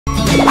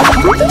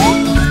Hey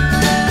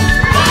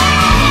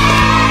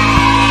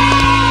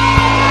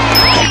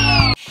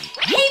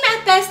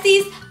Math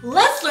Besties,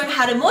 let's learn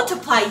how to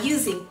multiply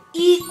using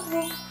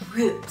equal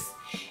groups.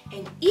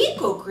 In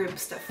equal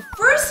groups, the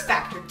first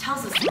factor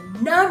tells us the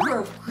number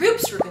of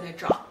groups we're going to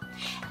draw.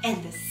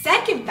 And the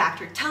second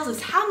factor tells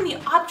us how many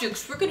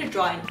objects we're going to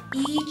draw in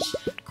each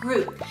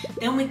group.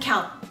 Then we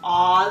count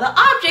all the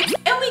objects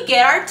and we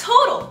get our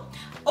total,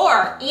 or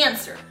our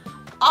answer,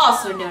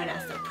 also known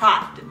as the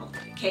product of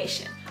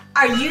multiplication.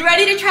 Are you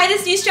ready to try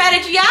this new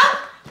strategy out?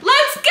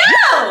 Let's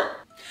go!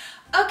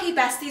 Okay,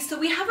 besties, so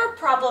we have our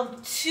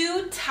problem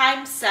 2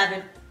 times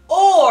 7,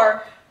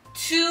 or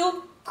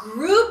 2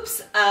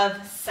 groups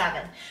of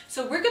 7.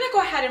 So we're going to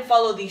go ahead and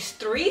follow these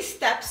 3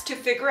 steps to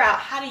figure out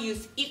how to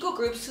use equal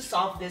groups to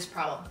solve this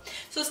problem.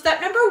 So step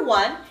number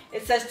 1,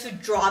 it says to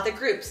draw the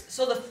groups.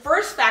 So the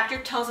first factor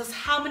tells us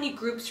how many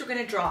groups we're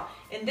going to draw.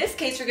 In this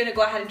case, we're going to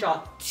go ahead and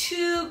draw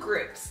 2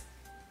 groups.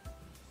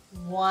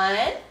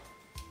 1,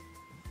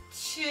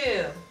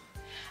 2.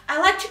 I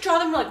like to draw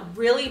them like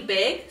really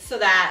big so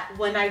that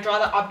when I draw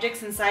the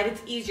objects inside,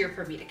 it's easier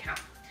for me to count.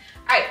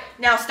 All right,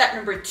 now step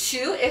number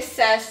 2, it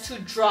says to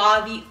draw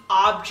the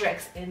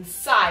objects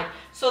inside.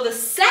 So the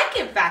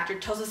second factor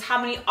tells us how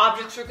many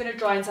objects we're going to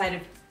draw inside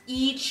of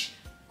each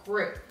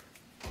group.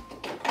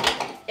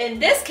 In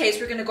this case,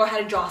 we're going to go ahead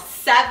and draw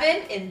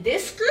 7 in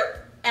this group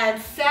and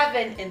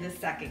 7 in the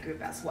second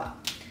group as well.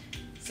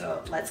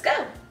 So let's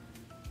go.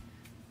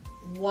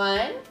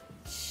 1,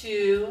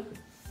 2,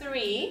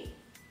 3,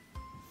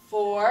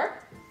 4,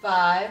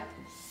 5,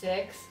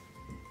 6,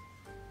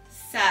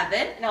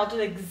 7, and I'll do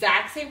the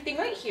exact same thing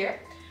right here.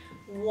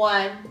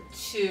 1,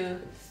 2,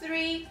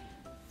 3,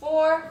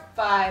 4,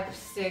 5,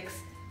 6,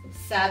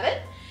 7.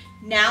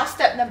 Now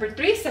step number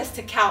 3 says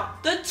to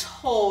count the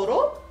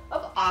total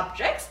of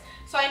objects.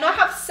 So I know I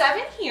have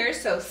 7 here,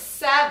 so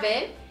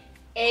 7,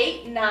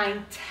 8,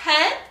 9,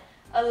 10,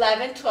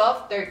 11,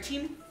 12,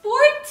 13,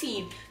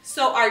 14.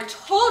 So our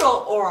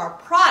total, or our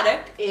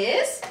product,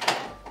 is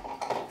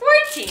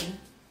 14.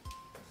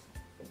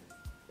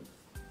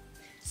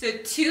 So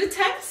 2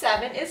 times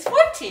 7 is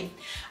 14.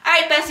 All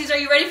right, besties, are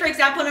you ready for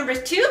example number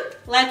 2?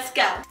 Let's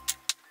go.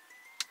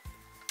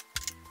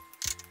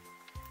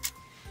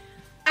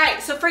 All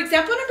right, so for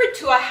example number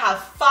 2, I have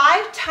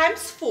 5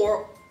 times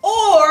 4,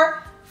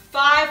 or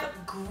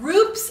 5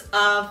 groups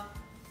of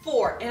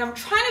 4. And I'm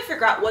trying to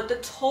figure out what the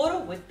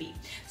total would be.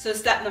 So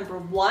step number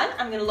 1,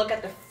 I'm going to look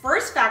at the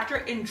first factor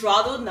and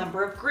draw the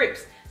number of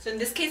groups. So in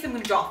this case, I'm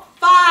going to draw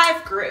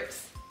 5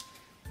 groups.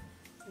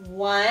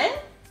 1,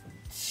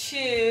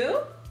 2,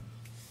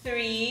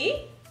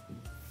 3,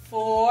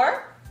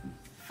 4,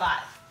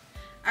 5.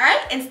 All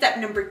right, and step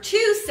number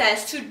 2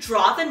 says to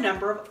draw the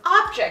number of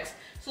objects.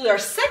 So our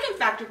second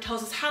factor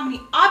tells us how many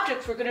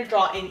objects we're going to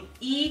draw in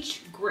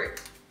each group.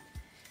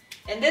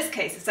 In this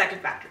case, the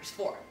second factor is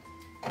 4.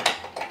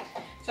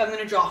 So I'm going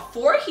to draw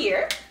 4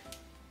 here.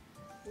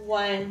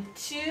 1,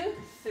 2,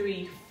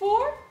 3,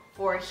 4.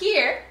 4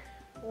 here.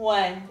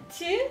 1,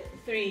 2,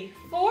 3,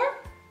 4.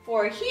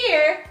 4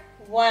 here.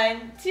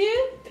 1,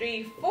 2,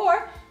 3,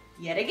 4.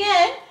 Yet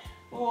again.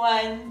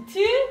 1,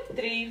 2,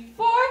 3,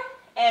 4.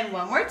 And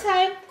one more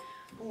time.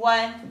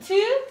 1,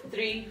 2,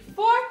 3,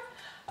 4.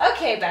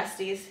 Okay,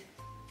 besties.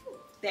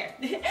 There.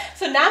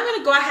 So now I'm going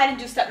to go ahead and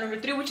do step number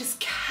 3, which is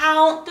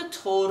count the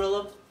total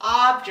of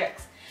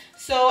objects.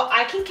 So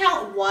I can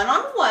count one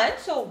on one.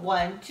 So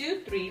 1,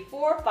 2, 3,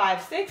 4,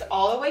 5, 6,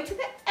 all the way to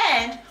the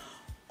end.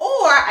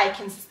 Or I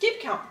can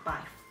skip count by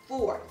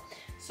 4.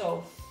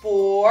 So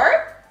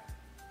 4,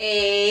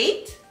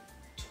 8,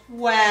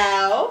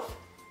 12,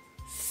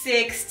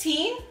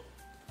 16,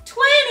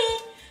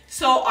 20.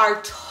 So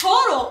our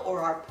total,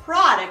 or our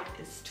product,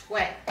 is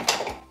 20.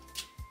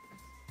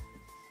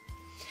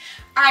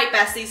 All right,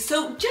 besties,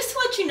 so just to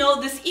let you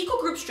know, this equal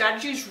group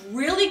strategy is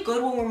really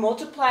good when we're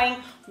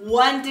multiplying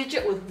one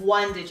digit with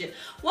one digit.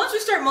 Once we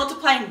start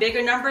multiplying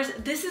bigger numbers,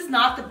 this is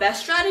not the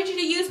best strategy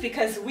to use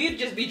because we'd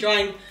just be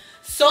drawing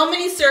so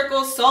many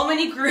circles, so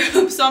many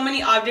groups, so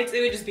many objects,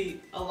 it would just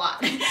be a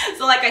lot.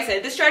 So like I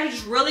said, this strategy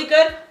is really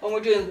good when we're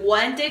doing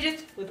one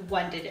digit with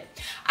one digit.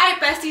 All right,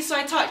 besties, so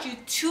I taught you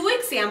 2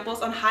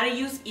 examples on how to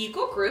use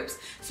equal groups.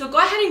 So go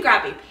ahead and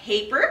grab a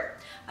paper,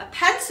 a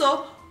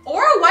pencil,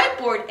 or a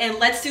whiteboard, and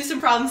let's do some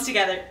problems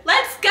together.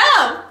 Let's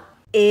go!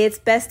 It's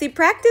bestie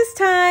practice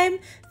time.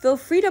 Feel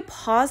free to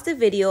pause the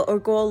video or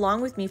go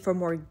along with me for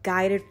more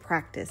guided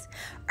practice.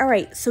 All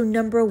right, so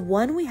number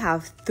 1, we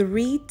have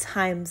 3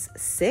 times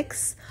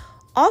 6,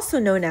 also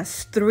known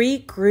as 3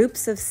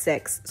 groups of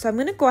 6. So I'm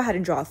going to go ahead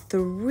and draw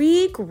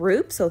 3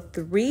 groups, so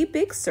 3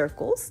 big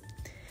circles.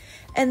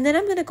 And then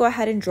I'm going to go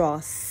ahead and draw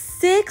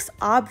 6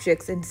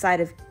 objects inside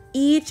of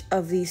each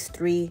of these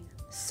 3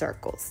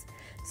 circles.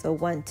 So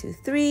 1, 2,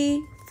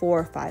 3,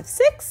 4, 5,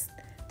 6.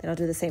 Then I'll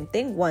do the same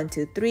thing. 1,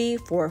 2, 3,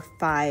 4,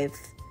 5,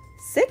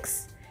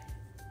 6.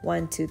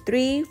 1, 2,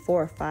 3,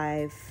 4,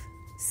 5,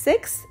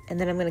 6. And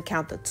then I'm going to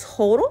count the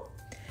total.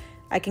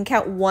 I can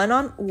count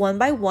one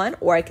by one,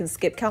 or I can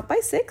skip count by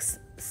 6.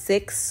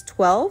 6,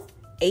 12,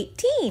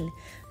 18.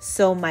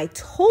 So my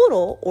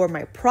total or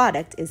my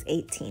product is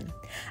 18. All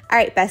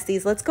right,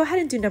 besties, let's go ahead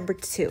and do number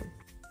 2.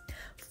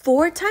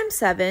 4 times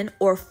 7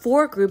 or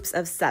 4 groups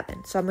of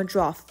 7. So I'm going to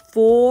draw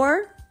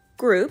 4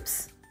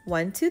 groups.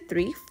 1, 2,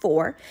 3,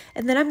 4.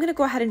 And then I'm going to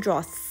go ahead and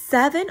draw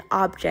 7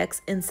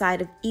 objects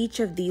inside of each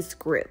of these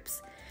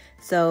groups.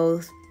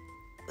 So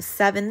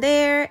 7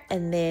 there,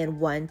 and then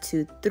 1,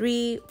 2,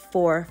 3,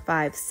 4,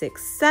 5,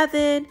 6,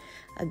 7.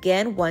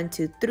 Again, 1,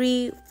 2,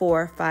 3,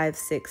 4, 5,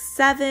 6,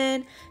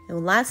 7.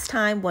 And last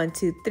time, 1,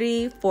 2,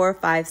 3, 4,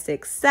 5,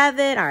 6,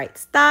 7. All right,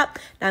 stop.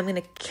 Now I'm going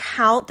to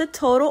count the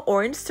total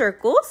orange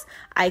circles.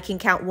 I can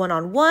count one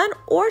on one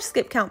or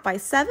skip count by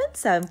 7,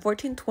 7,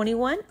 14,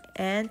 21,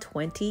 and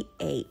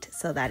 28.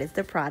 So that is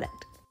the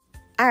product.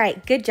 All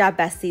right, good job,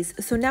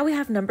 besties. So now we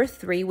have number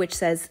 3, which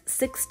says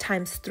 6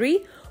 times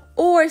 3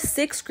 or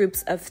 6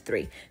 groups of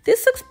 3.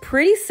 This looks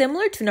pretty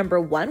similar to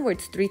number 1, where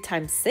it's 3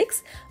 times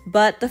 6,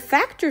 but the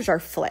factors are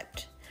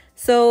flipped.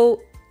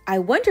 So I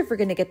wonder if we're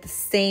going to get the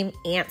same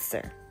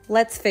answer.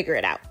 Let's figure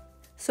it out.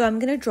 So I'm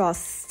going to draw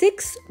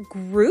 6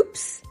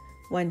 groups,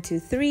 1, 2,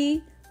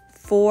 3,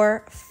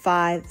 4,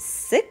 5,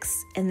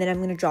 6, and then I'm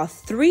going to draw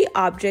 3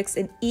 objects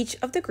in each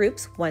of the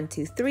groups, 1,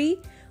 2, 3,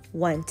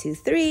 1, 2,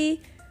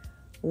 3,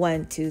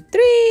 1, 2,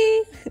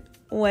 3,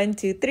 1,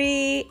 2,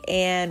 3,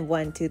 and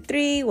 1, 2,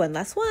 3. One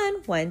last one.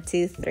 1,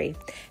 2, 3.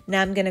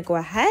 Now I'm going to go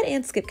ahead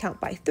and skip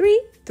count by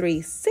 3. 3,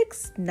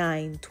 6,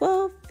 9,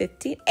 12,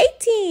 15,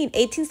 18.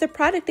 18 is the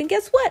product. And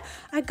guess what?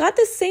 I got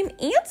the same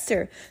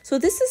answer. So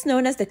this is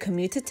known as the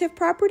commutative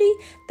property,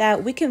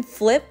 that we can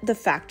flip the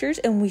factors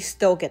and we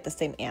still get the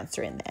same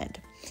answer in the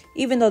end,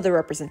 even though the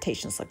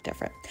representations look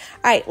different.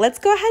 All right, let's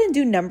go ahead and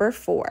do number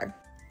 4.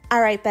 All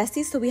right,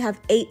 besties, so we have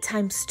 8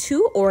 times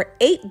 2 or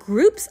 8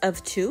 groups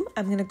of 2.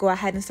 I'm going to go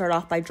ahead and start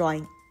off by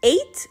drawing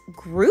 8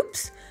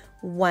 groups.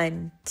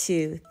 1,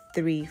 2,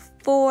 3,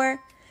 4,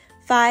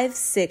 5,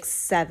 6,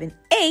 7,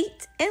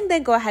 8. And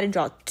then go ahead and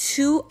draw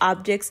 2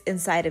 objects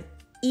inside of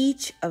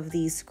each of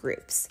these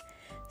groups.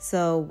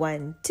 So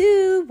 1,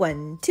 2,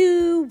 1,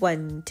 2,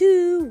 1,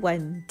 2,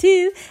 1,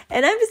 2.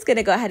 And I'm just going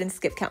to go ahead and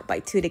skip count by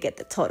 2 to get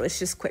the total. It's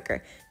just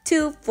quicker.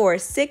 2, 4,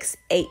 6,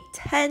 8,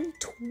 10,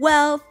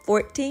 12,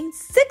 14,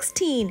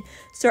 16.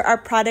 So our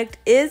product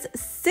is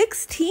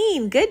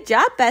 16. Good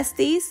job,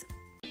 besties.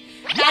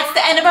 That's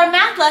the end of our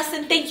math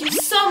lesson. Thank you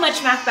so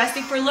much, Math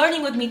Bestie, for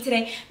learning with me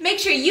today. Make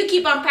sure you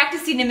keep on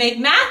practicing to make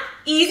math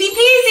easy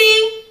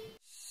peasy.